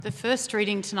The first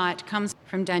reading tonight comes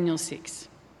from Daniel 6.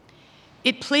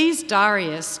 It pleased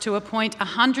Darius to appoint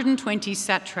 120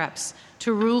 satraps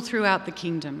to rule throughout the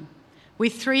kingdom,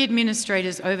 with 3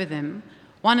 administrators over them,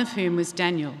 one of whom was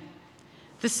Daniel.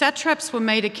 The satraps were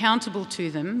made accountable to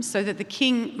them so that the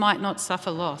king might not suffer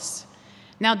loss.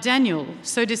 Now Daniel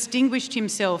so distinguished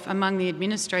himself among the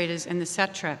administrators and the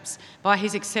satraps by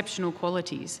his exceptional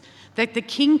qualities that the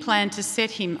king planned to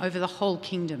set him over the whole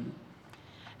kingdom.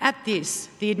 At this,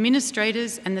 the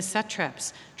administrators and the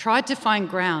satraps tried to find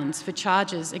grounds for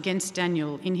charges against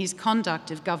Daniel in his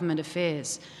conduct of government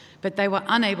affairs, but they were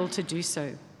unable to do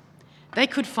so. They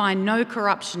could find no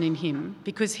corruption in him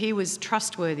because he was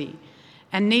trustworthy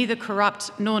and neither corrupt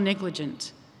nor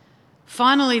negligent.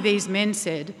 Finally, these men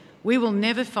said, "We will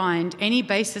never find any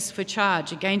basis for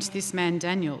charge against this man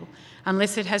Daniel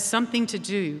unless it has something to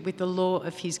do with the law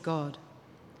of his God."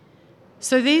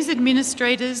 So these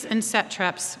administrators and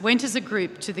satraps went as a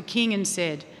group to the king and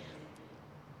said,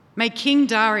 "May King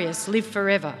Darius live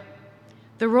forever."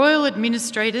 The royal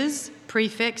administrators,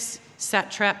 prefects,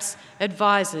 satraps,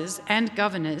 advisors, and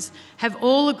governors have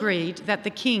all agreed that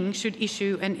the king should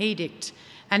issue an edict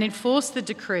and enforce the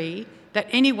decree that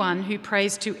anyone who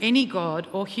prays to any god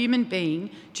or human being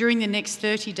during the next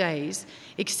 30 days,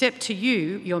 except to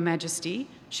you, your majesty,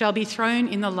 shall be thrown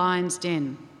in the lion's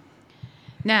den.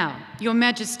 Now, your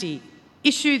majesty,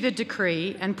 issue the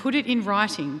decree and put it in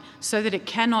writing so that it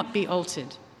cannot be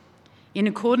altered, in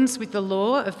accordance with the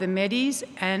law of the Medes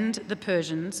and the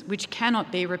Persians, which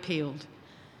cannot be repealed.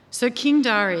 So King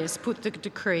Darius put the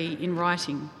decree in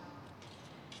writing.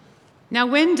 Now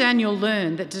when Daniel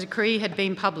learned that the decree had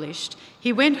been published,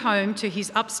 he went home to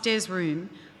his upstairs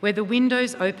room where the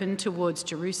windows opened towards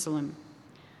Jerusalem.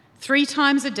 3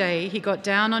 times a day he got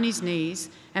down on his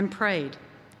knees and prayed,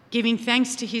 giving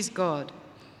thanks to his God,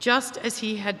 just as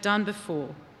he had done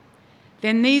before.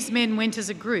 Then these men went as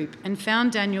a group and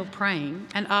found Daniel praying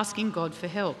and asking God for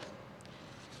help.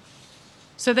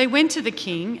 So they went to the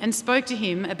king and spoke to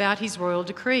him about his royal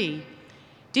decree.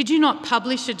 "Did you not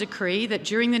publish a decree that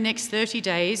during the next 30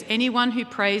 days, anyone who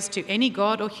prays to any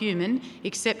god or human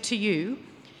except to you,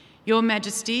 your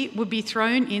majesty, would be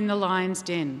thrown in the lion's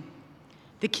den?"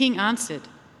 The king answered,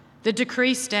 "The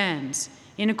decree stands,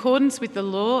 in accordance with the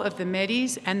law of the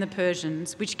Medes and the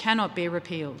Persians, which cannot be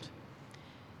repealed."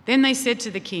 Then they said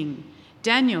to the king,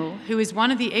 "Daniel, who is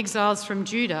one of the exiles from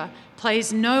Judah,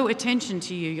 pays no attention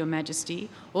to you, your majesty,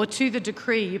 or to the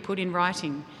decree you put in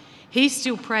writing. He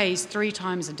still prays 3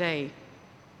 times a day."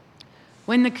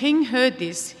 When the king heard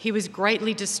this, he was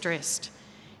greatly distressed.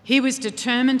 He was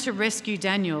determined to rescue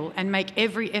Daniel and make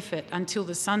every effort until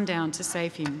the sundown to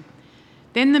save him.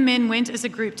 Then the men went as a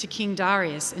group to King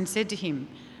Darius and said to him,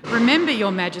 "Remember,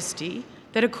 your majesty,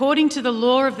 that according to the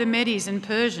law of the Medes and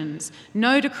Persians,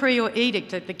 no decree or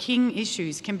edict that the king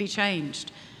issues can be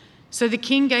changed." So the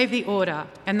king gave the order,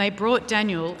 and they brought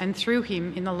Daniel and threw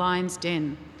him in the lion's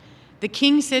den. The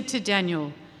king said to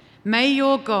Daniel, "May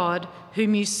your God,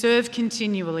 whom you serve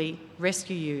continually,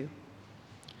 rescue you."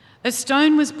 A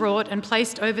stone was brought and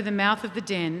placed over the mouth of the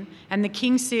den, and the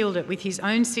king sealed it with his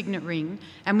own signet ring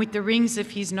and with the rings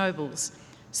of his nobles,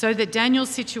 so that Daniel's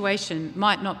situation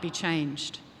might not be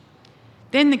changed.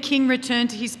 Then the king returned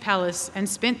to his palace and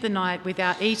spent the night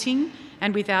without eating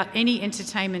and without any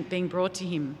entertainment being brought to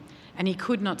him, and he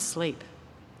could not sleep.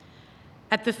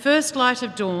 At the first light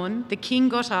of dawn, the king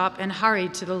got up and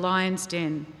hurried to the lion's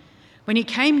den. When he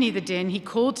came near the den, he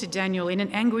called to Daniel in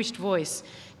an anguished voice,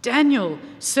 "Daniel,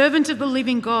 servant of the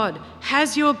living God,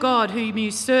 has your God, whom you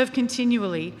serve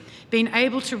continually, been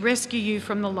able to rescue you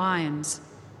from the lions?"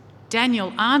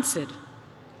 Daniel answered,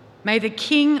 "May the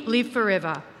king live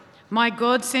forever. My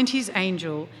God sent his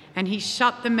angel, and he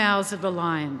shut the mouths of the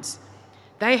lions.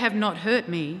 They have not hurt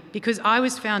me, because I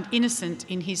was found innocent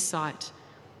in his sight.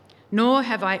 Nor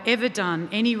have I ever done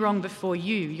any wrong before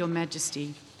you, your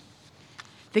majesty."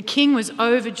 The king was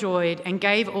overjoyed and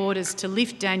gave orders to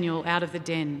lift Daniel out of the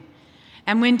den.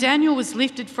 And when Daniel was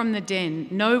lifted from the den,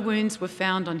 no wounds were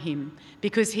found on him,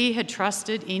 because he had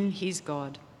trusted in his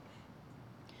God.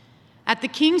 At the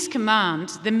king's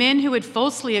command, the men who had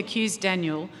falsely accused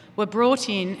Daniel were brought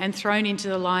in and thrown into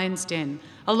the lion's den,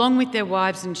 along with their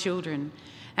wives and children.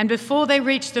 And before they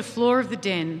reached the floor of the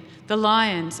den, the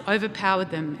lions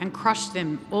overpowered them and crushed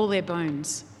them, all their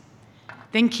bones.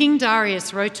 Then King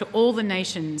Darius wrote to all the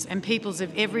nations and peoples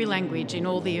of every language in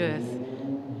all the earth,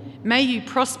 "May you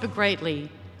prosper greatly.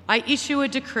 I issue a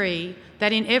decree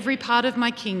that in every part of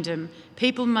my kingdom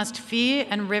people must fear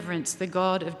and reverence the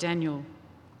God of Daniel.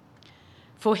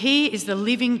 For he is the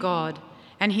living God,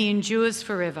 and he endures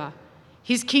forever.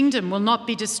 His kingdom will not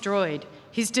be destroyed.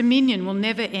 His dominion will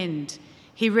never end.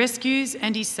 He rescues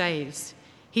and he saves.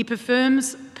 He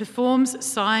performs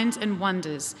signs and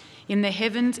wonders in the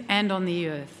heavens and on the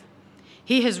earth.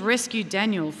 He has rescued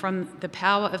Daniel from the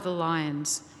power of the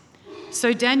lions.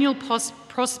 So Daniel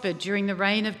prospered during the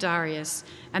reign of Darius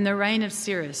and the reign of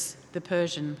Cyrus the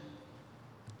Persian.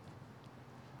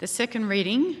 The second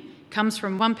reading comes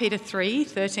from 1 Peter 3,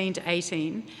 13 to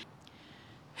 18.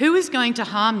 Who is going to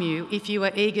harm you if you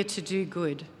are eager to do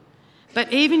good?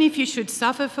 But even if you should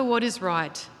suffer for what is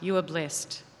right, you are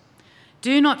blessed.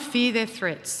 Do not fear their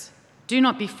threats. Do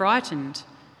not be frightened.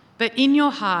 But in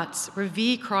your hearts,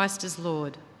 revere Christ as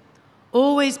Lord.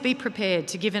 Always be prepared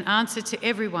to give an answer to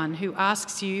everyone who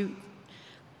asks you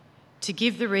to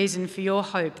give the reason for your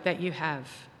hope that you have.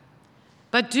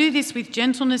 But do this with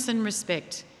gentleness and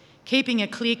respect, keeping a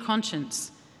clear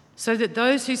conscience, so that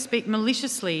those who speak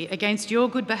maliciously against your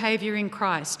good behaviour in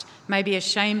Christ may be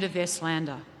ashamed of their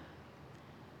slander.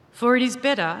 For it is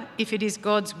better, if it is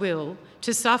God's will,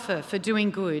 to suffer for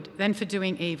doing good than for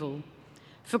doing evil.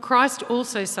 For Christ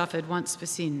also suffered once for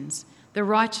sins, the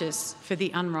righteous for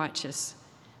the unrighteous,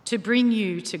 to bring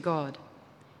you to God.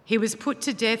 He was put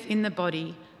to death in the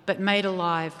body, but made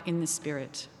alive in the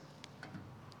spirit.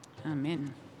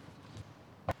 Amen.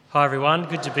 Hi everyone,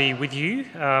 good to be with you.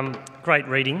 Great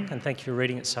reading, and thank you for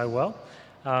reading it so well.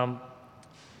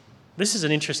 This is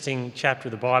an interesting chapter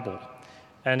of the Bible,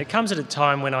 and it comes at a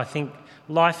time when I think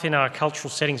life in our cultural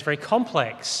setting is very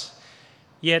complex,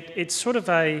 yet it's sort of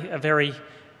a very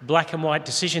black and white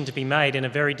decision to be made in a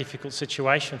very difficult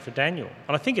situation for Daniel.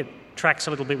 And I think it tracks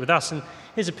a little bit with us. And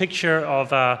here's a picture of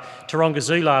Taronga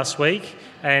Zoo last week,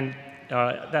 and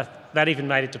that even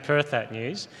made it to Perth, that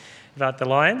news, about the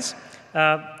lions.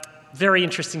 Very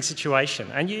interesting situation.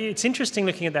 And it's interesting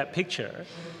looking at that picture.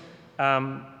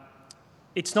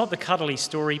 It's not the cuddly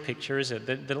story picture, is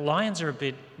it? The lions are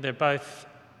they're both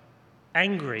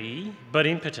angry but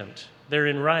impotent. They're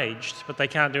enraged, but they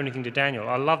can't do anything to Daniel.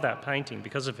 I love that painting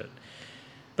because of it.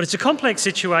 But it's a complex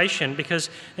situation because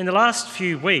in the last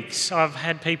few weeks, I've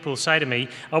had people say to me,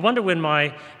 I wonder when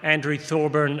my Andrew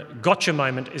Thorburn gotcha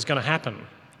moment is going to happen.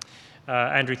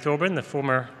 Andrew Thorburn, the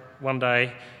former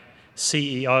one-day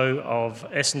CEO of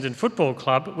Essendon Football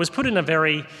Club, was put in a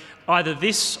very either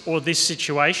this or this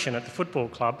situation at the football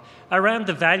club around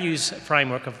the values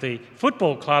framework of the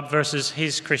football club versus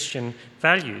his Christian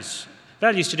values.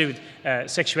 Values to do with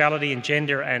sexuality and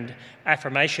gender and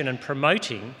affirmation and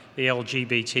promoting the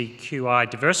LGBTQI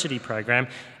diversity program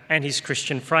and his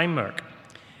Christian framework.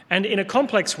 And in a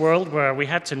complex world where we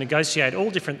had to negotiate all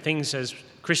different things as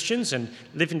Christians and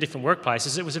live in different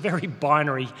workplaces, it was a very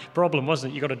binary problem,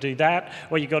 wasn't it? You've got to do that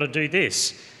or you've got to do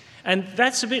this. And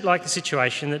that's a bit like the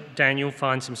situation that Daniel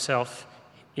finds himself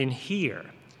in here.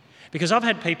 Because I've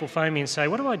had people phone me and say,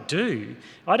 what do I do?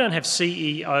 I don't have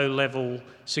CEO level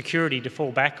security to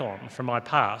fall back on from my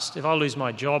past. If I lose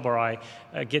my job or I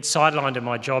get sidelined in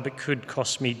my job, it could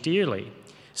cost me dearly.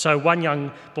 So one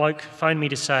young bloke phoned me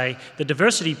to say, the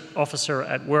diversity officer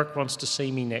at work wants to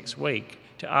see me next week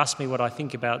to ask me what I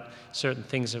think about certain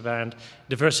things around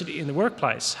diversity in the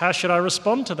workplace. How should I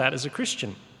respond to that as a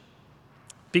Christian?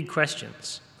 Big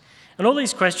questions. And all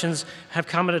these questions have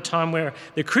come at a time where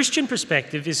the Christian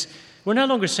perspective is, we're no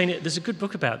longer seen, there's a good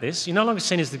book about this, you're no longer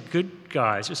seen as the good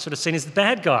guys, you're sort of seen as the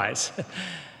bad guys.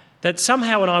 That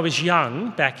somehow when I was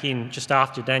young, back in just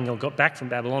after Daniel got back from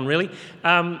Babylon really,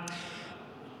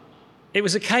 it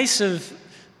was a case of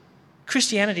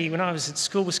Christianity when I was at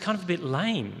school was kind of a bit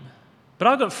lame. But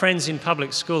I've got friends in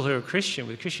public school who are Christian,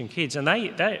 with Christian kids, and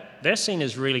they're seen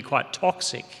as really quite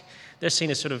toxic. They're seen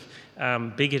as sort of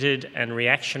bigoted and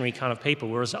reactionary kind of people,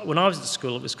 whereas when I was at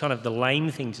school, it was kind of the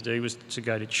lame thing to do was to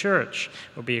go to church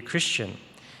or be a Christian.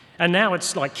 And now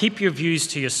it's like, keep your views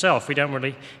to yourself. We don't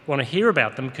really want to hear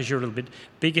about them because you're a little bit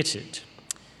bigoted.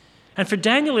 And for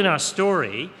Daniel in our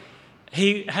story,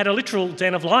 he had a literal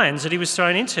den of lions that he was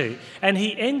thrown into, and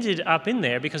he ended up in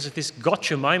there because of this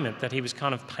gotcha moment that he was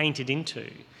kind of painted into.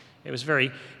 It was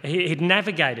he'd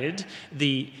navigated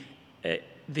the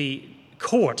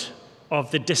court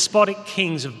of the despotic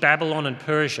kings of Babylon and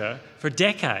Persia for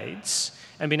decades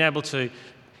and been able to,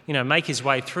 make his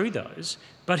way through those.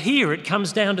 But here it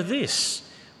comes down to this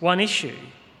one issue.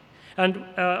 And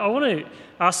I want to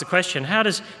ask the question, how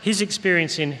does his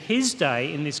experience in his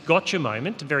day, in this gotcha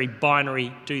moment, a very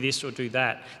binary do this or do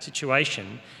that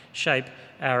situation, shape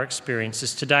our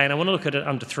experiences today? And I want to look at it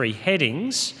under three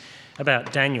headings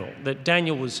about Daniel. That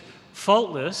Daniel was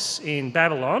faultless in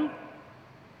Babylon,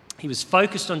 he was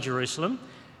focused on Jerusalem,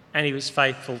 and he was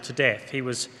faithful to death. He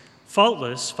was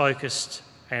faultless, focused,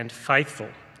 and faithful.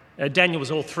 Daniel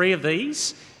was all three of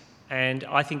these, And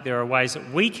I think there are ways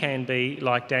that we can be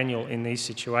like Daniel in these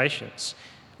situations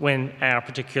when our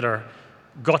particular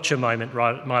gotcha moment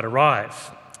might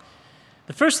arrive.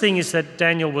 The first thing is that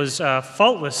Daniel was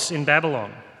faultless in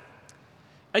Babylon.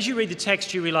 As you read the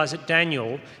text, you realise that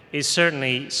Daniel is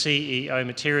certainly CEO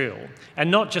material,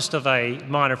 and not just of a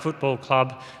minor football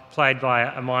club played by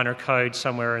a minor code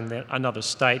somewhere in another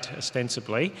state,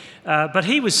 ostensibly, but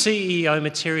he was CEO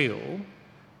material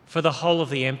for the whole of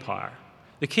the empire.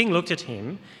 The king looked at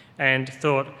him and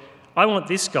thought, I want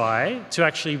this guy to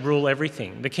actually rule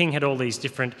everything. The king had all these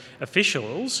different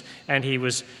officials and he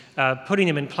was putting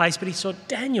them in place, but he saw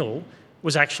Daniel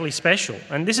was actually special.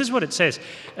 And this is what it says.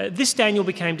 This Daniel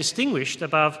became distinguished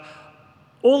above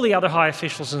all the other high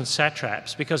officials and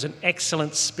satraps because an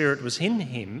excellent spirit was in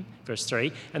him, verse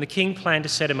 3, and the king planned to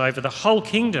set him over the whole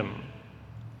kingdom.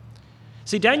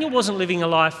 See, Daniel wasn't living a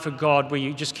life for God where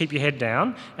you just keep your head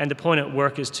down and the point at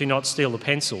work is to not steal the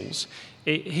pencils.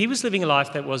 He was living a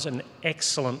life that was an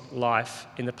excellent life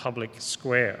in the public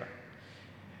square.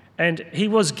 And he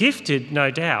was gifted,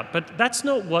 no doubt, but that's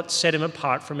not what set him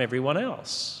apart from everyone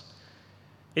else.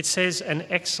 It says an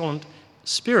excellent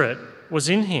spirit was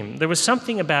in him. There was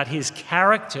something about his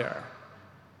character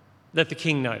that the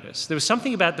king noticed. There was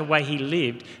something about the way he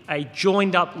lived, a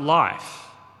joined-up life.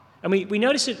 And we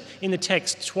notice it in the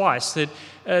text twice, that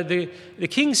the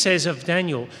king says of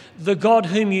Daniel, the God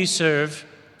whom you serve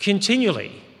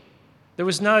continually. There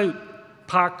was no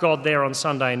park God there on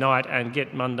Sunday night and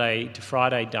get Monday to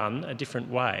Friday done a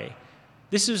different way.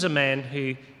 This was a man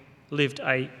who lived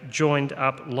a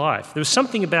joined-up life. There was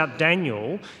something about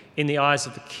Daniel in the eyes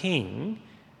of the king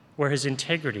where his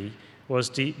integrity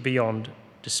was beyond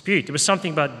dispute. There was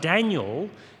something about Daniel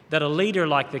that a leader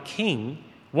like the king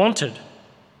wanted.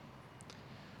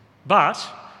 But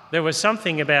there was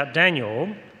something about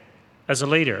Daniel as a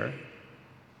leader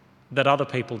that other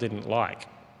people didn't like.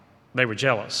 They were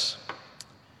jealous.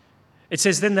 It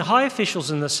says, then the high officials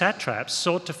and the satraps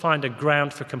sought to find a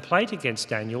ground for complaint against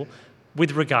Daniel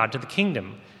with regard to the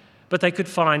kingdom. But they could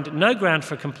find no ground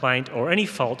for complaint or any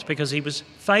fault because he was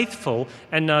faithful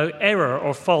and no error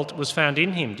or fault was found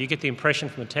in him. Do you get the impression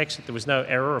from the text that there was no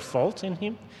error or fault in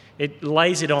him? It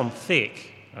lays it on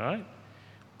thick, all right?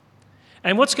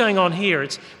 And what's going on here,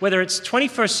 it's whether it's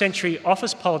 21st century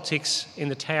office politics in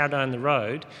the tower down the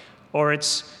road or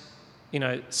it's,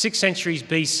 6 centuries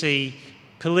BC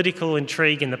political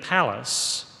intrigue in the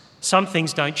palace, some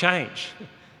things don't change.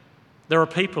 There are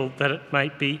people that may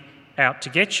be out to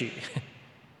get you.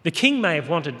 The king may have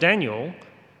wanted Daniel,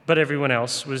 but everyone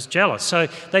else was jealous. So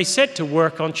they set to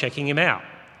work on checking him out.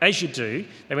 As you do,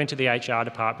 they went to the HR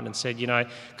department and said,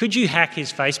 could you hack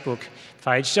his Facebook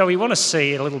page? So we want to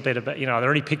see a little bit about, are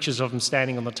there any pictures of him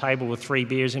standing on the table with 3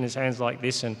 beers in his hands like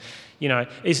this? And,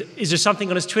 is there something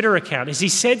on his Twitter account? Has he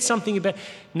said something about...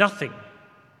 Nothing.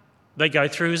 They go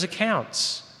through his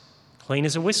accounts, clean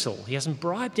as a whistle. He hasn't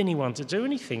bribed anyone to do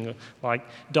anything like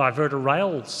divert a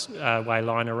railway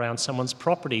line around someone's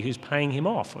property who's paying him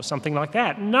off or something like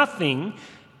that. Nothing.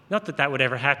 Not that that would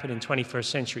ever happen in 21st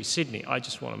century Sydney. I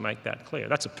just want to make that clear.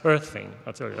 That's a Perth thing,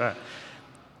 I'll tell you that.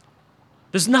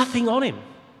 There's nothing on him.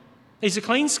 He's a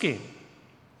clean skin.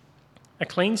 A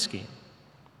clean skin.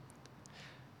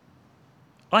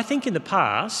 I think in the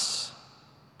past,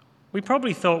 we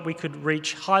probably thought we could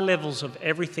reach high levels of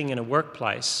everything in a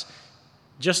workplace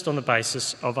just on the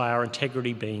basis of our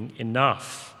integrity being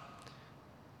enough.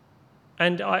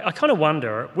 And I kind of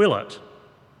wonder, will it?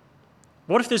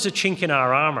 What if there's a chink in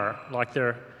our armour like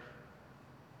there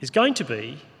is going to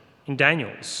be in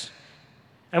Daniel's?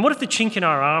 And what if the chink in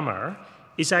our armour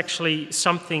is actually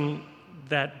something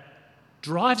that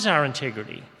drives our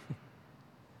integrity?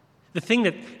 The thing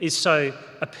that is so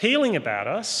appealing about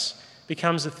us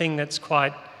becomes the thing that's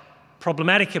quite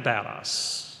problematic about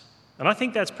us. And I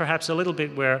think that's perhaps a little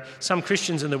bit where some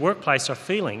Christians in the workplace are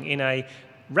feeling in a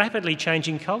rapidly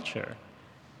changing culture.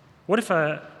 What if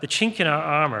the chink in our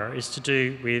armour is to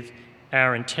do with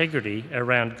our integrity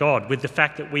around God, with the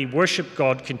fact that we worship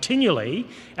God continually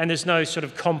and there's no sort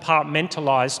of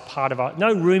compartmentalised part of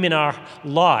no room in our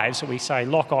lives that we say,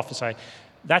 lock off and say,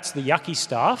 that's the yucky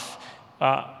stuff,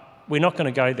 we're not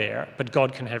going to go there, but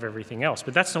God can have everything else.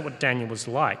 But that's not what Daniel was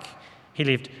like. He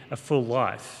lived a full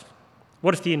life.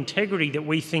 What if the integrity that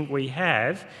we think we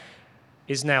have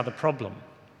is now the problem,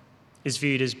 is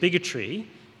viewed as bigotry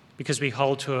because we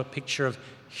hold to a picture of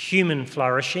human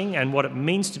flourishing and what it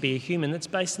means to be a human that's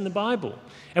based in the Bible.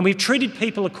 And we've treated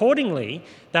people accordingly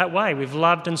that way. We've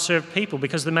loved and served people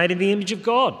because they're made in the image of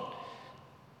God.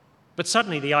 But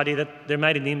suddenly the idea that they're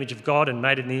made in the image of God and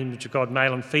made in the image of God,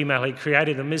 male and female, He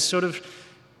created them, is sort of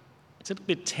It's a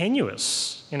bit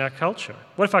tenuous in our culture.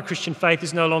 What if our Christian faith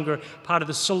is no longer part of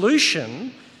the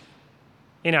solution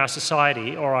in our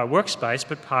society or our workspace,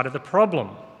 but part of the problem?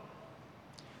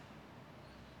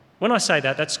 When I say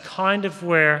that, that's kind of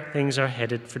where things are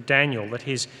headed for Daniel, that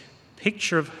his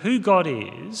picture of who God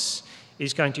is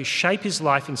going to shape his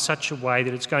life in such a way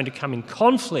that it's going to come in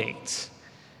conflict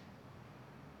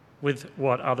with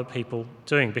what other people are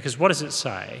doing. Because what does it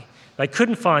say? They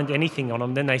couldn't find anything on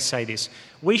him. Then they say this: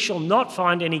 we shall not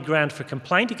find any ground for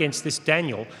complaint against this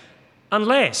Daniel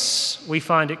unless we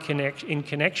find it in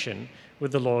connection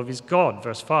with the law of his God,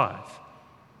 verse 5.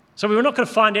 So we were not going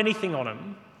to find anything on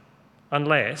him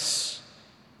unless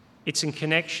it's in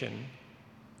connection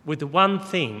with the one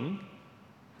thing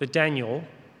that Daniel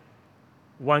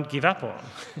won't give up on.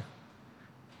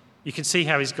 You can see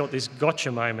how he's got this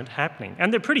gotcha moment happening.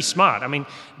 And they're pretty smart. I mean,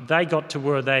 they got to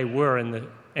where they were in the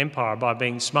empire by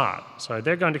being smart. So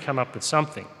they're going to come up with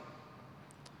something.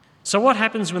 So what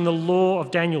happens when the law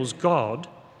of Daniel's God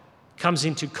comes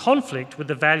into conflict with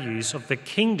the values of the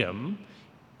kingdom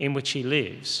in which he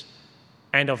lives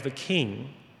and of the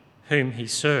king whom he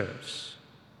serves?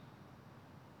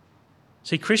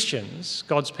 See, Christians,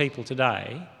 God's people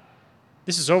today,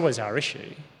 this is always our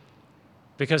issue,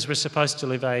 because we're supposed to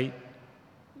live a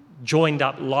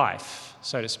joined-up life,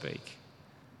 so to speak,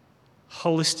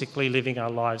 holistically living our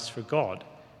lives for God.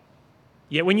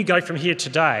 Yet when you go from here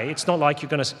today, it's not like you're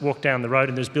going to walk down the road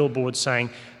and there's billboards saying,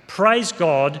 praise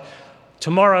God,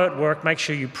 tomorrow at work, make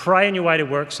sure you pray on your way to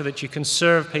work so that you can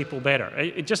serve people better.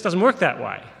 It just doesn't work that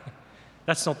way.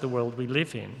 That's not the world we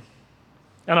live in.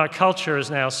 And our culture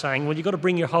is now saying, well, you've got to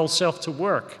bring your whole self to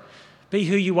work. Be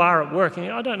who you are at work.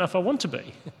 And I don't know if I want to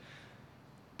be,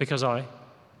 because I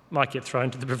might get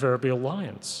thrown to the proverbial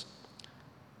lions.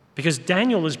 Because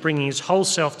Daniel is bringing his whole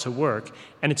self to work,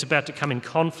 and it's about to come in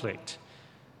conflict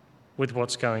with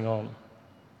what's going on.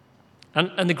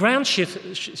 And the ground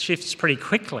shifts pretty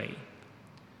quickly.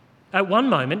 At one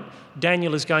moment,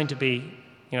 Daniel is going to be,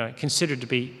 considered to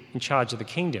be in charge of the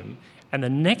kingdom, and the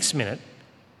next minute,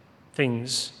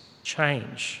 things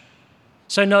change.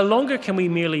 So no longer can we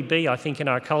merely be, I think, in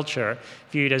our culture,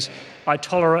 viewed as,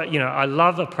 I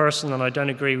love a person and I don't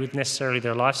agree with necessarily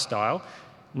their lifestyle.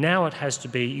 Now it has to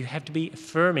be, you have to be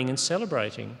affirming and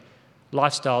celebrating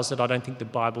lifestyles that I don't think the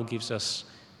Bible gives us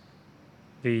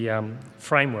the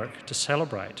framework to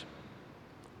celebrate.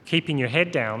 Keeping your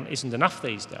head down isn't enough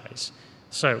these days,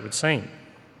 so it would seem.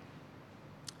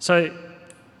 So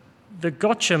the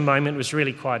gotcha moment was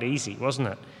really quite easy, wasn't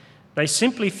it? They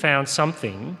simply found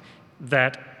something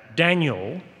that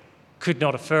Daniel could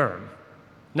not affirm,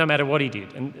 no matter what he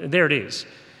did. And there it is.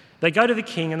 They go to the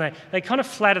king and they kind of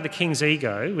flatter the king's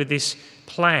ego with this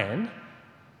plan.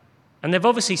 And they've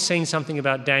obviously seen something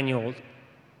about Daniel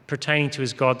pertaining to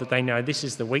his God that they know this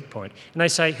is the weak point. And they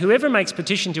say, whoever makes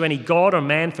petition to any god or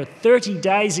man for 30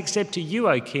 days except to you,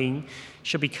 O king,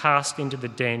 shall be cast into the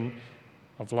den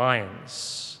of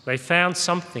lions. They found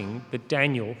something that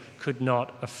Daniel could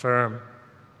not affirm.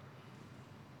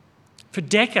 For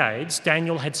decades,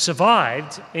 Daniel had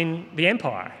survived in the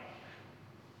empire.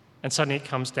 And suddenly it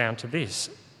comes down to this.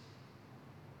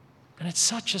 And it's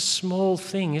such a small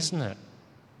thing, isn't it?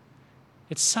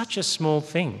 It's such a small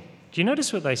thing. Do you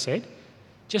notice what they said?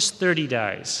 Just 30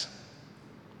 days.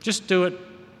 Just do it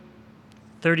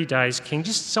 30 days, king.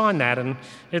 Just sign that and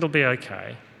it'll be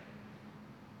okay.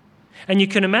 And you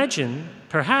can imagine,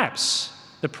 perhaps,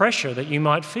 the pressure that you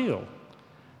might feel.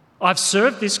 I've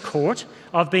served this court,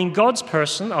 I've been God's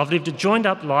person, I've lived a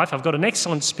joined-up life, I've got an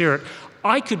excellent spirit.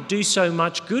 I could do so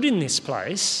much good in this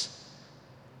place,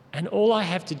 and all I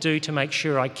have to do to make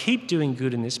sure I keep doing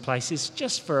good in this place is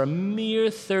just for a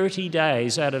mere 30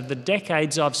 days out of the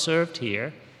decades I've served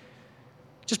here,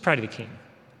 just pray to the king.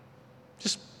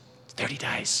 Just 30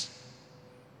 days.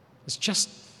 It's just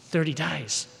 30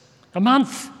 days. A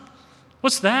month.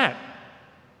 What's that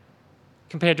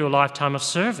compared to a lifetime of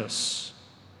service?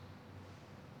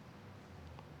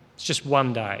 It's just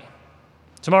one day.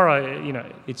 Tomorrow,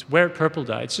 it's Wear It Purple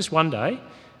Day. It's just one day.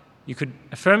 You could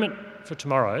affirm it for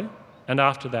tomorrow, and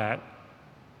after that,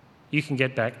 you can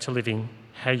get back to living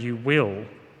how you will.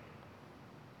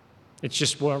 It's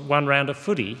just one round of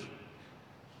footy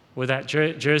with that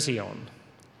jersey on.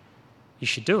 You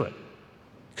should do it.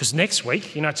 Because next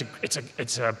week, it's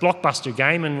a blockbuster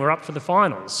game and we're up for the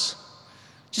finals.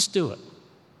 Just do it.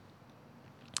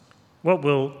 What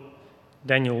will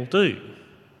Daniel do?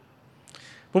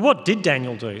 Well, what did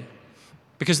Daniel do?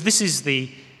 Because this is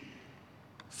the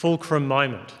fulcrum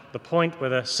moment, the point where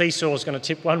the seesaw is going to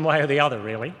tip one way or the other,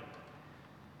 really. It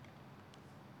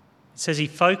says he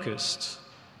focused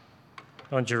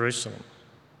on Jerusalem.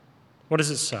 What does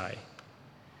it say?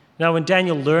 Now, when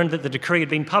Daniel learned that the decree had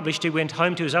been published, he went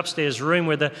home to his upstairs room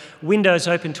where the windows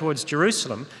opened towards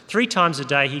Jerusalem. 3 times a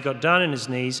day he got down on his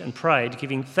knees and prayed,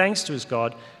 giving thanks to his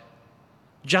God,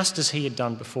 just as he had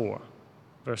done before.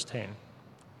 Verse 10.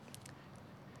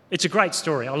 It's a great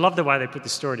story. I love the way they put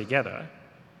this story together.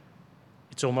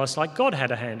 It's almost like God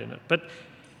had a hand in it. But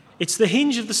it's the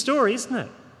hinge of the story, isn't it?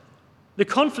 The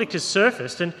conflict has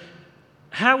surfaced, and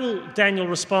how will Daniel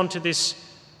respond to this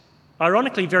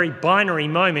ironically very binary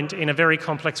moment in a very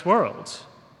complex world?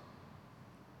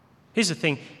 Here's the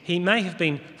thing. He may have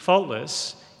been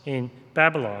faultless in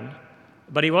Babylon,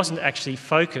 but he wasn't actually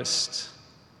focused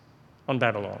on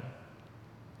Babylon.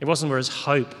 It wasn't where his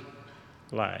hope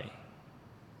lay.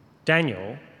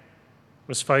 Daniel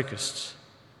was focused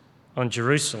on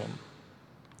Jerusalem.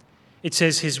 It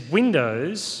says his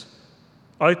windows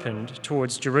opened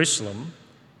towards Jerusalem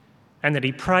and that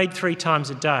he prayed 3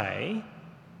 times a day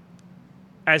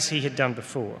as he had done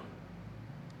before.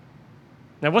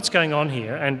 Now, what's going on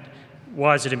here and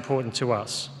why is it important to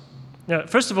us? Now,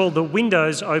 first of all, the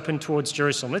windows open towards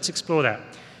Jerusalem. Let's explore that.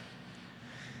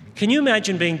 Can you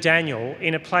imagine being Daniel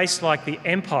in a place like the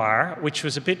Empire, which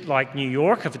was a bit like New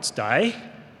York of its day,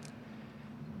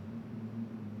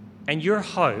 and your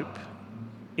hope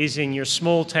is in your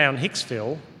small town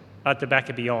Hicksville at the back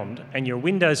of beyond, and your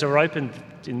windows are open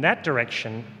in that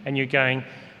direction, and you're going,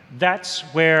 that's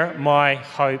where my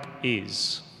hope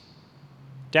is.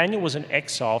 Daniel was an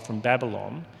exile from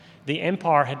Babylon. The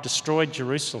empire had destroyed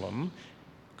Jerusalem,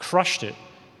 crushed it,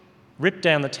 ripped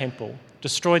down the temple,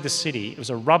 destroyed the city. It was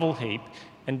a rubble heap,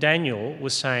 and Daniel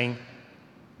was saying,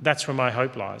 that's where my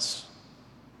hope lies.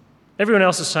 Everyone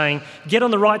else is saying, get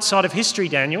on the right side of history,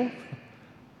 Daniel.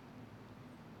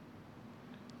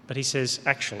 But he says,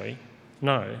 actually,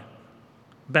 no.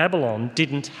 Babylon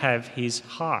didn't have his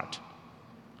heart.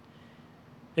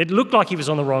 It looked like he was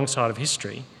on the wrong side of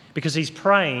history because he's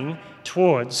praying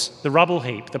towards the rubble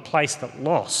heap, the place that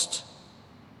lost.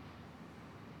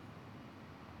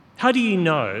 How do you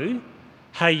know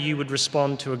how you would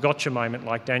respond to a gotcha moment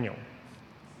like Daniel?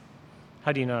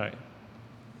 How do you know?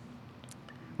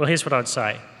 Well, here's what I'd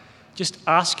say. Just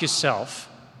ask yourself,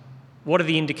 what are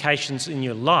the indications in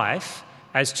your life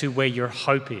as to where your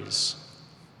hope is?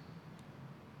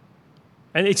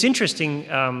 And it's interesting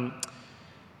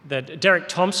that Derek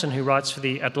Thompson, who writes for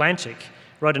The Atlantic,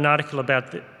 wrote an article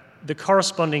about the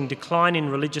corresponding decline in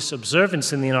religious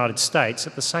observance in the United States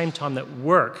at the same time that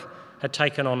work had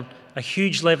taken on a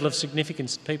huge level of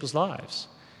significance in people's lives.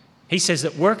 He says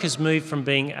that work has moved from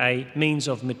being a means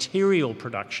of material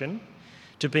production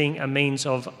to being a means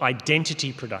of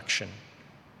identity production.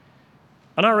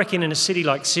 And I reckon in a city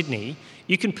like Sydney,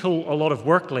 you can pull a lot of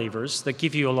work levers that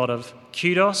give you a lot of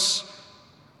kudos,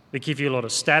 that give you a lot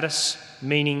of status,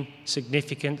 meaning,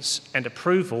 significance, and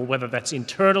approval, whether that's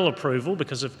internal approval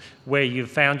because of where you've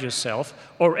found yourself,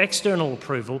 or external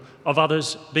approval of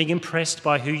others being impressed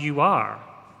by who you are.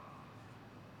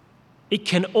 It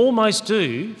can almost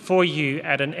do for you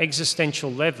at an existential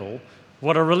level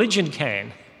what a religion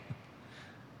can.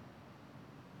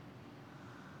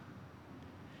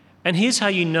 And here's how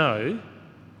you know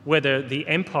whether the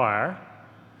empire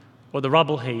or the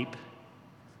rubble heap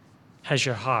has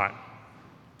your heart.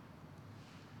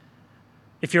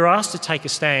 If you're asked to take a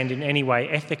stand in any way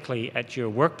ethically at your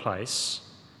workplace,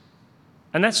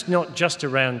 and that's not just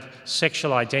around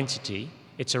sexual identity,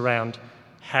 it's around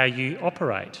how you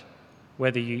operate,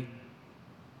 whether you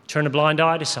turn a blind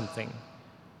eye to something,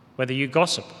 whether you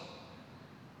gossip,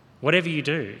 whatever you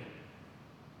do,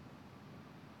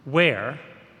 where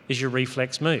is your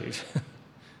reflex move?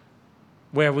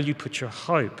 Where will you put your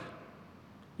hope?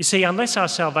 You see, unless our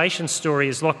salvation story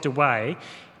is locked away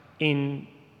in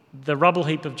the rubble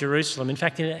heap of Jerusalem, in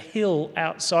fact, in a hill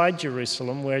outside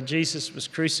Jerusalem where Jesus was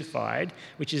crucified,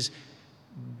 which is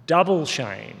double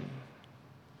shame,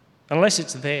 unless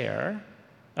it's there,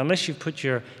 unless you've put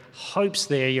your hopes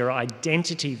there, your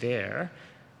identity there,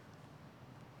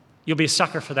 you'll be a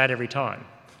sucker for that every time.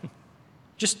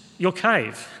 Just you'll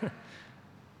cave.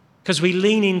 Because we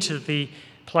lean into the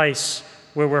place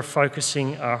where we're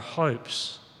focusing our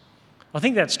hopes. I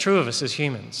think that's true of us as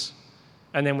humans.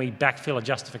 And then we backfill a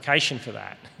justification for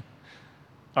that.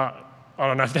 I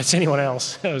don't know if that's anyone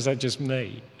else, or is that just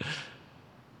me?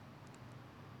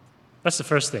 That's the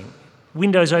first thing.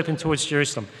 Windows open towards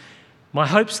Jerusalem. My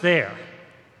hope's there.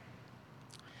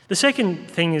 The second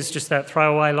thing is just that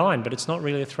throwaway line, but it's not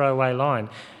really a throwaway line.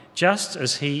 Just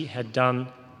as he had done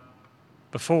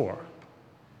before.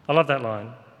 I love that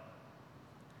line.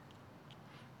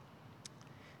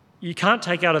 You can't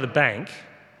take out of the bank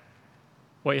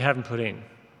what you haven't put in.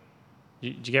 Do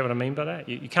you get what I mean by that?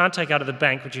 You can't take out of the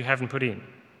bank what you haven't put in.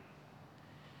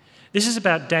 This is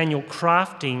about Daniel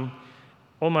crafting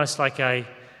almost like a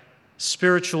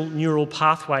spiritual neural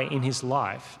pathway in his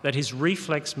life, that his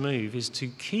reflex move is to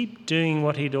keep doing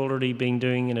what he'd already been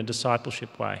doing in a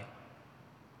discipleship way.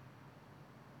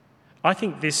 I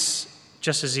think this,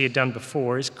 just as he had done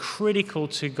before, is critical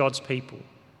to God's people.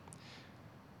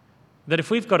 That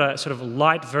if we've got a sort of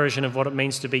light version of what it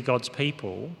means to be God's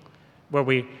people, where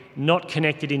we're not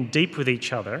connected in deep with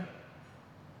each other,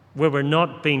 where we're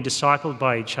not being discipled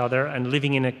by each other and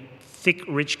living in a thick,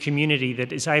 rich community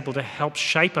that is able to help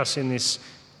shape us in this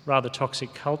rather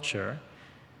toxic culture,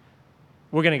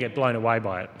 we're going to get blown away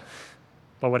by it,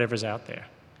 by whatever's out there.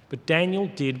 But Daniel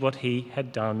did what he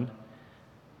had done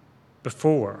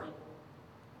before,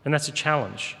 and that's a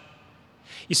challenge.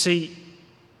 You see,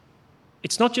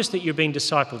 it's not just that you're being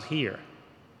discipled here.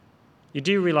 You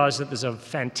do realise that there's a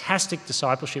fantastic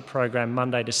discipleship program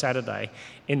Monday to Saturday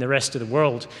in the rest of the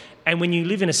world, and when you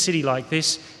live in a city like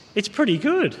this, it's pretty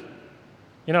good.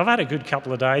 You know, I've had a good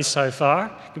couple of days so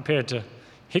far compared to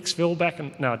Hicksville back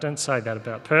in... No, don't say that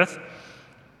about Perth.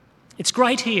 It's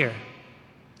great here.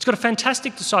 It's got a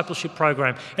fantastic discipleship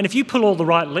program. And if you pull all the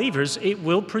right levers, it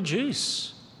will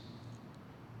produce.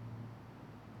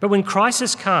 But when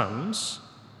crisis comes,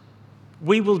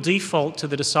 we will default to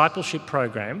the discipleship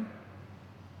program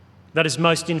that is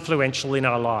most influential in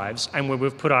our lives and where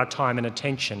we've put our time and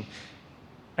attention.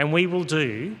 And we will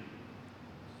do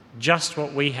just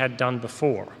what we had done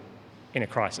before in a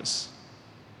crisis.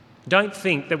 Don't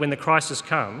think that when the crisis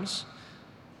comes,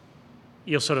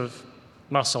 you'll sort of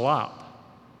muscle up.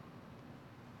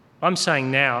 I'm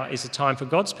saying now is a time for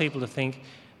God's people to think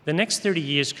the next 30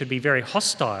 years could be very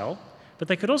hostile, but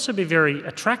they could also be very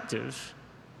attractive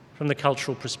from the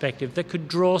cultural perspective that could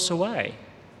draw us away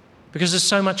because there's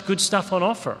so much good stuff on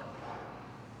offer.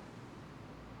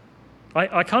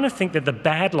 I kind of think that the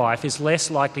bad life is less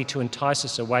likely to entice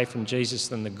us away from Jesus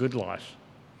than the good life.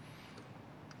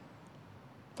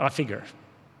 I figure.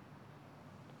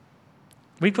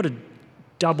 We've got to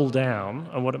double down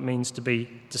on what it means to be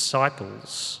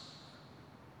disciples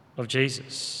of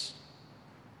Jesus.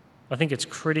 I think it's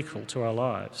critical to our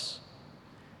lives.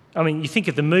 I mean, you think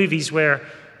of the movies where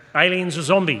aliens or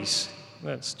zombies.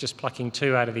 That's just plucking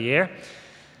two out of the air.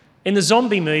 In the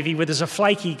zombie movie where there's a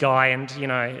flaky guy and, you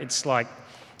know, it's like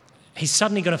he's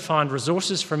suddenly going to find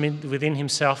resources from within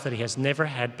himself that he has never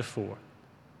had before.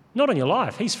 Not in your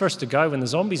life. He's first to go when the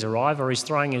zombies arrive or he's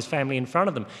throwing his family in front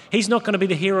of them. He's not going to be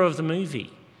the hero of the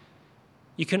movie.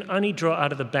 You can only draw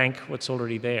out of the bank what's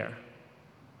already there.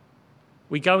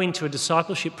 We go into a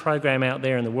discipleship program out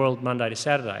there in the world Monday to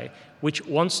Saturday which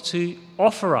wants to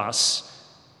offer us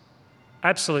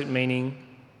absolute meaning,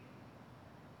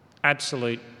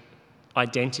 absolute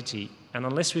identity, and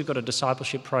unless we've got a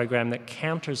discipleship program that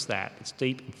counters that, it's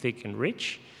deep and thick and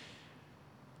rich,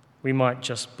 we might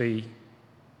just be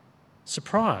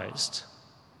surprised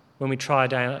when we try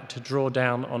to draw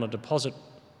down on a deposit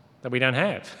that we don't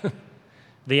have.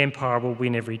 The empire will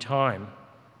win every time.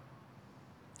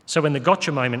 So when the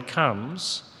gotcha moment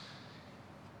comes,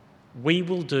 we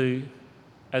will do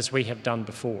as we have done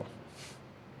before,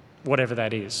 whatever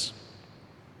that is.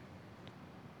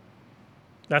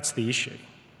 That's the issue.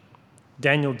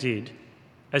 Daniel did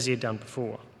as he had done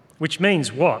before. Which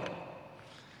means what?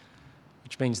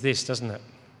 Which means this, doesn't it?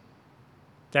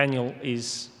 Daniel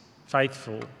is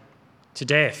faithful to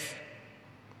death.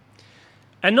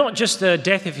 And not just the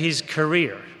death of his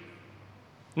career,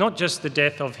 not just the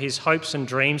death of his hopes and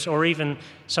dreams or even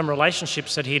some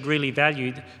relationships that he had really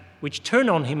valued, which turn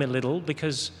on him a little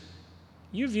because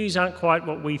your views aren't quite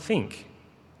what we think.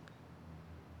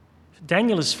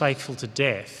 Daniel is faithful to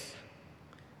death,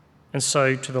 and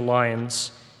so to the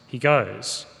lions he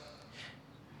goes.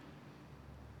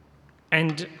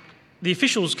 And the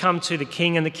officials come to the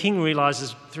king, and the king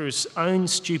realises through his own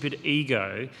stupid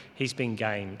ego he's been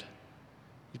gamed.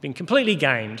 He's been completely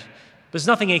gamed. There's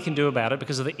nothing he can do about it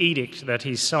because of the edict that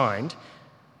he's signed.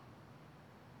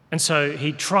 And so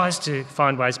he tries to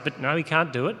find ways, but no, he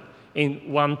can't do it.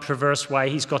 In one perverse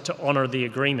way, he's got to honour the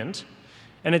agreement.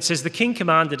 And it says, the king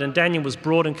commanded, and Daniel was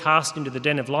brought and cast into the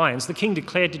den of lions. The king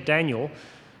declared to Daniel,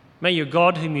 may your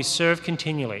God, whom you serve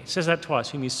continually, it says that twice,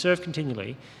 whom you serve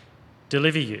continually,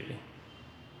 deliver you.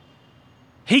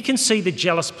 He can see the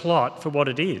jealous plot for what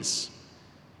it is,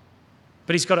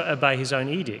 but he's got to obey his own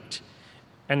edict.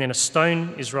 And then a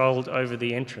stone is rolled over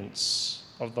the entrance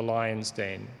of the lion's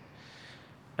den.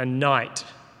 And night,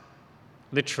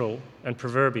 literal and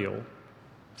proverbial,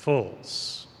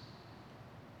 falls.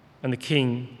 And the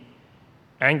king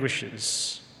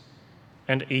anguishes,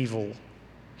 and evil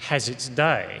has its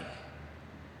day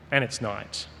and its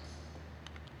night.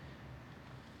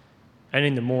 And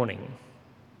in the morning,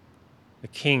 the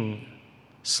king,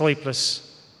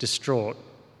 sleepless, distraught,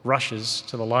 rushes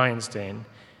to the lion's den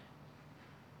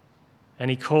and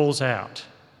he calls out,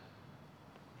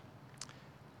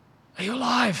 "Are you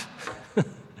alive?"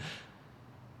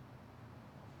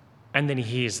 And then he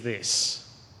hears this: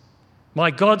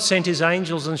 "My God sent his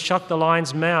angels and shut the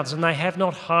lions' mouths, and they have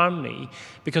not harmed me,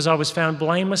 because I was found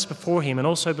blameless before him, and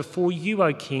also before you,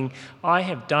 O king. I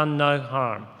have done no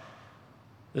harm."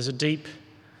 There's a deep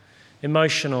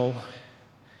emotional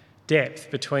depth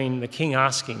between the king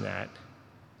asking that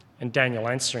and Daniel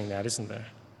answering that, isn't there?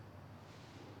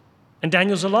 And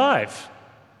Daniel's alive.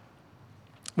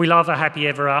 We love a happy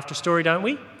ever after story, don't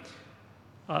we?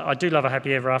 I do love a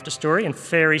happy ever after story, and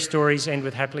fairy stories end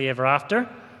with happily ever after.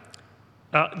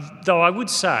 Though I would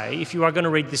say, if you are going to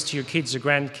read this to your kids or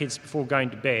grandkids before going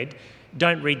to bed,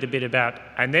 don't read the bit about,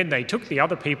 "and then they took the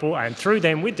other people and threw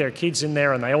them with their kids in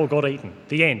there and they all got eaten."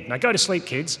 The end. Now go to sleep,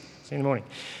 kids. See you in the morning.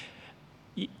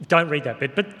 Don't read that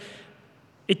bit. But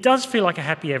it does feel like a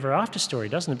happy ever after story,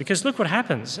 doesn't it? Because look what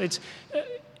happens. It's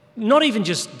not even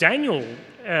just Daniel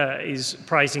is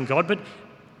praising God, but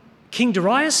King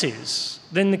Darius is.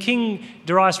 Then the king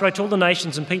Darius wrote to all the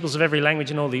nations and peoples of every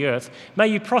language in all the earth, "May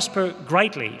you prosper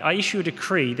greatly. I issue a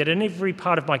decree that in every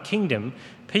part of my kingdom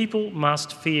people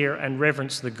must fear and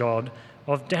reverence the God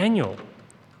of Daniel."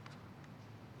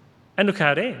 And look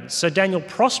how it ends. So Daniel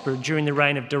prospered during the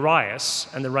reign of Darius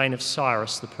and the reign of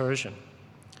Cyrus the Persian.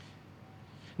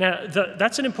 Now,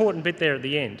 that's an important bit there at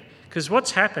the end, because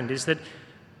what's happened is that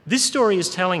this story is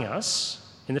telling us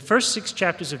in the first 6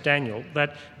 chapters of Daniel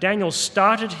that Daniel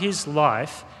started his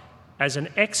life as an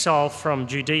exile from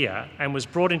Judea and was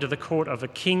brought into the court of a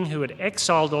king who had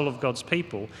exiled all of God's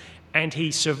people, and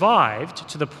he survived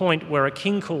to the point where a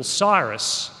king called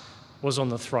Cyrus was on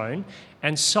the throne,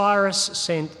 and Cyrus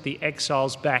sent the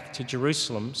exiles back to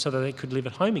Jerusalem so that they could live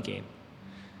at home again.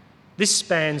 This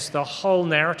spans the whole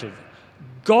narrative.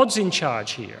 God's in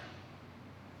charge here.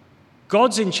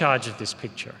 God's in charge of this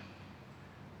picture.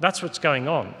 That's what's going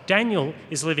on. Daniel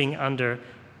is living under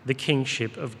the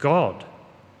kingship of God.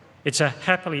 It's a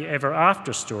happily ever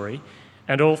after story,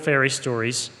 and all fairy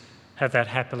stories have that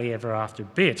happily ever after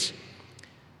bit.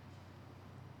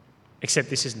 Except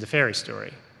this isn't a fairy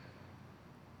story.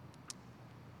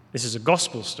 This is a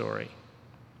gospel story.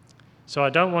 So I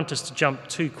don't want us to jump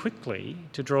too quickly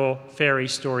to draw fairy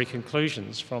story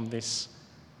conclusions from this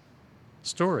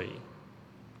story.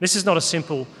 This is not a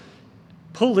simple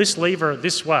pull this lever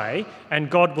this way and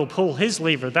God will pull his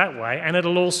lever that way and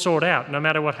it'll all sort out no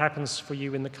matter what happens for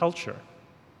you in the culture.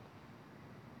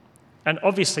 And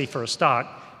obviously, for a start,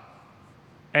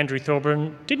 Andrew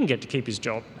Thorburn didn't get to keep his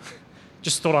job.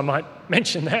 Just thought I might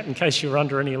mention that in case you were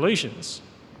under any illusions.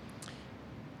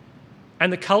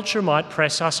 And the culture might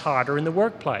press us harder in the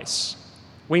workplace.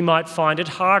 We might find it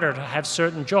harder to have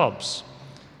certain jobs.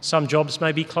 Some jobs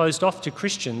may be closed off to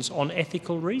Christians on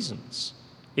ethical reasons.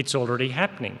 It's already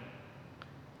happening.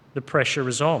 The pressure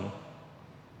is on.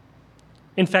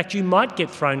 In fact, you might get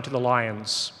thrown to the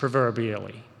lions,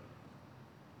 proverbially,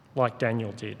 like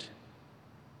Daniel did.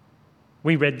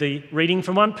 We read the reading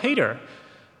from 1 Peter,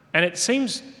 and it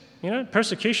seems,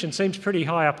 persecution seems pretty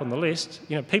high up on the list.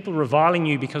 People reviling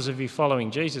you because of you following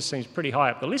Jesus seems pretty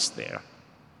high up the list there.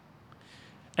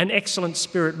 An excellent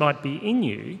spirit might be in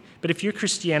you, but if your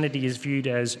Christianity is viewed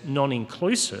as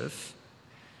non-inclusive,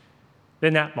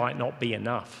 then that might not be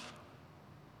enough.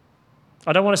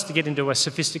 I don't want us to get into a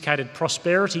sophisticated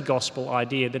prosperity gospel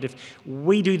idea that if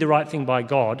we do the right thing by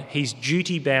God, he's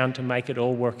duty-bound to make it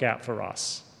all work out for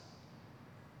us.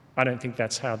 I don't think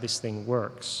that's how this thing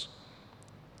works.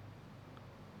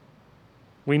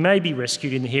 We may be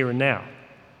rescued in the here and now.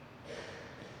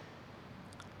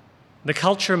 The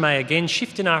culture may again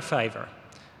shift in our favour,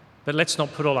 but let's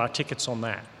not put all our tickets on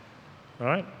that, all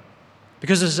right?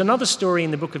 Because there's another story in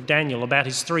the book of Daniel about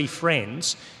his 3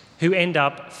 friends who end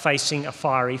up facing a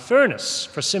fiery furnace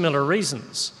for similar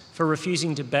reasons, for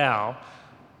refusing to bow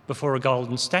before a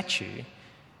golden statue.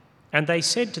 And they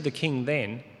said to the king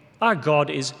then, "Our God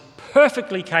is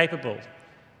perfectly capable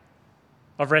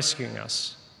of rescuing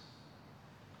us.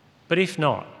 But if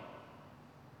not,"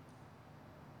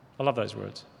 I love those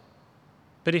words,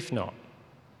 "but if not,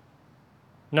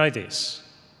 know this,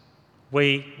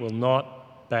 we will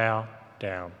not bow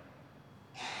down,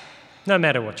 no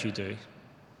matter what you do.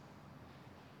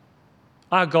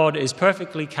 Our God is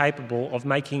perfectly capable of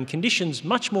making conditions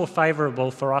much more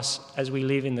favourable for us as we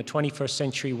live in the 21st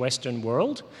century Western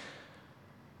world.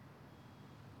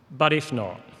 But if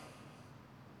not,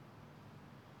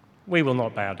 we will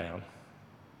not bow down.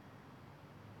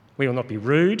 We will not be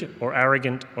rude or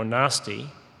arrogant or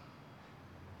nasty.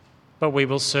 but we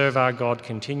will serve our God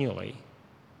continually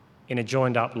in a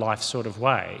joined-up life sort of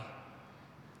way,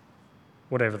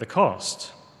 whatever the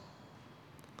cost.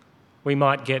 We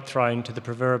might get thrown to the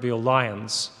proverbial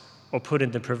lions or put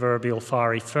in the proverbial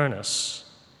fiery furnace,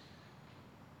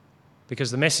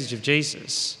 because the message of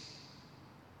Jesus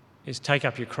is take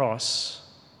up your cross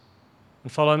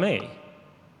and follow me.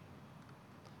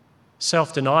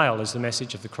 Self-denial is the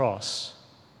message of the cross,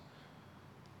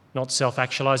 not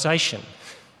self-actualization.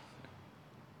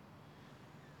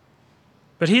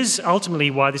 But here's ultimately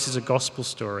why this is a gospel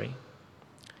story.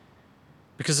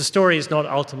 Because the story is not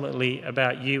ultimately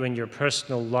about you and your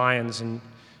personal lions and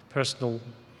personal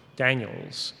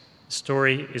Daniels. The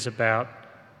story is about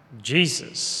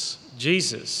Jesus.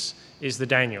 Jesus is the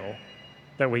Daniel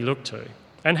that we look to.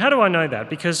 And how do I know that?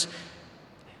 Because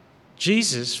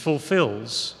Jesus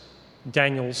fulfills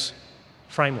Daniel's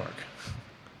framework.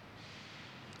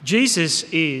 Jesus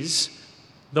is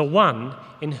the one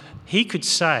he could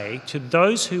say to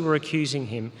those who were accusing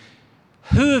him,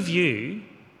 who of you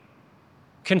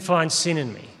can find sin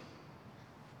in me?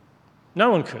 No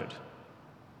one could.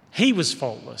 He was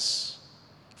faultless.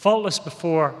 Faultless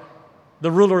before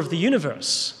the ruler of the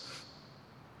universe.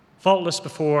 Faultless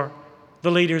before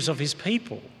the leaders of his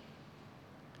people.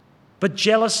 But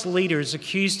jealous leaders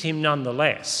accused him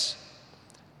nonetheless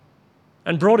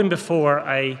and brought him before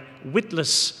a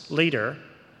witless leader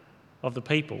of the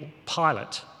people,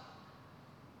 Pilate,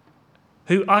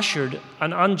 who ushered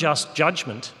an unjust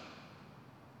judgment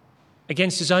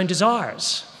against his own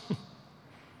desires.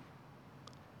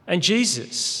 And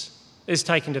Jesus is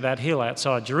taken to that hill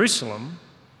outside Jerusalem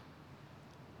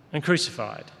and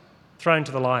crucified, thrown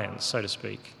to the lions, so to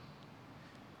speak.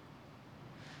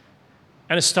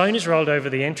 And a stone is rolled over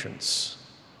the entrance,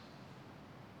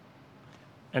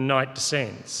 and night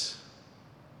descends.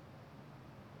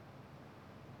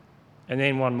 And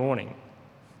then one morning,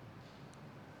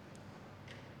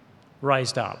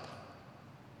 raised up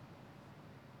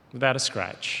without a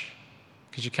scratch,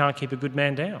 because you can't keep a good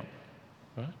man down,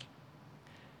 right?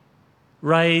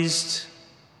 Raised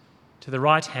to the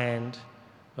right hand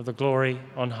of the glory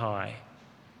on high,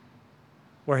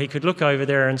 where he could look over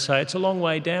there and say, it's a long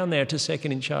way down there to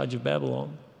second in charge of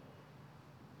Babylon.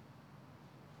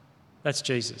 That's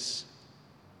Jesus.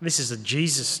 This is a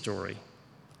Jesus story.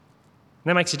 And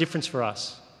that makes a difference for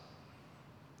us.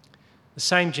 The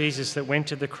same Jesus that went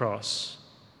to the cross,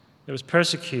 that was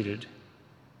persecuted,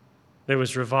 that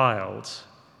was reviled,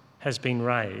 has been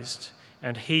raised,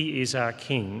 and he is our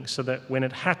King, so that when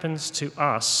it happens to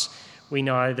us, we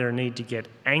neither need to get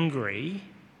angry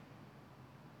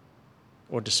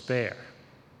or despair.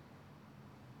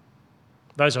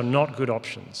 Those are not good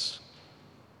options.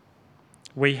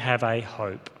 We have a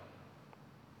hope.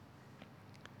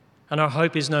 And our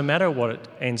hope is no matter what it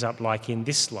ends up like in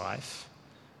this life,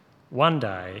 one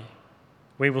day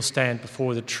we will stand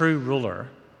before the true ruler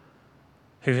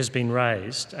who has been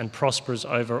raised and prospers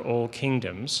over all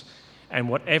kingdoms, and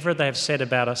whatever they've said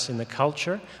about us in the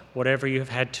culture, whatever you've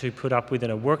had to put up with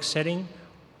in a work setting,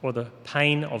 or the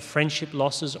pain of friendship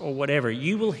losses or whatever,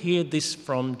 you will hear this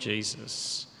from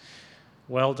Jesus.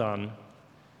 Well done,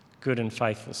 good and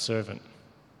faithful servant.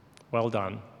 Well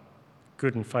done,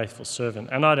 good and faithful servant.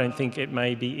 And I don't think it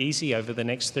may be easy over the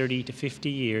next 30 to 50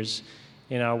 years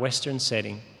in our Western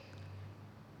setting.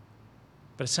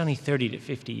 But it's only 30 to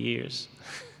 50 years.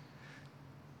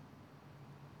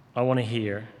 I want to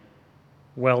hear,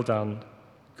 well done,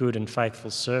 good and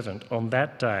faithful servant, on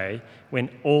that day when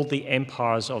all the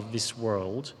empires of this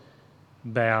world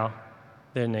bow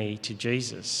their knee to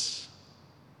Jesus.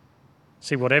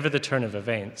 See, whatever the turn of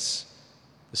events,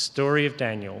 the story of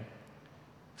Daniel,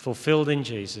 fulfilled in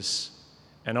Jesus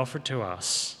and offered to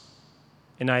us,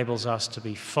 enables us to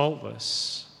be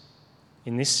faultless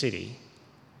in this city,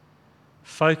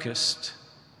 focused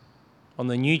on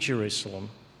the New Jerusalem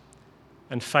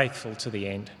and faithful to the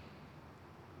end.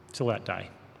 Till that day.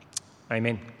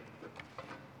 Amen.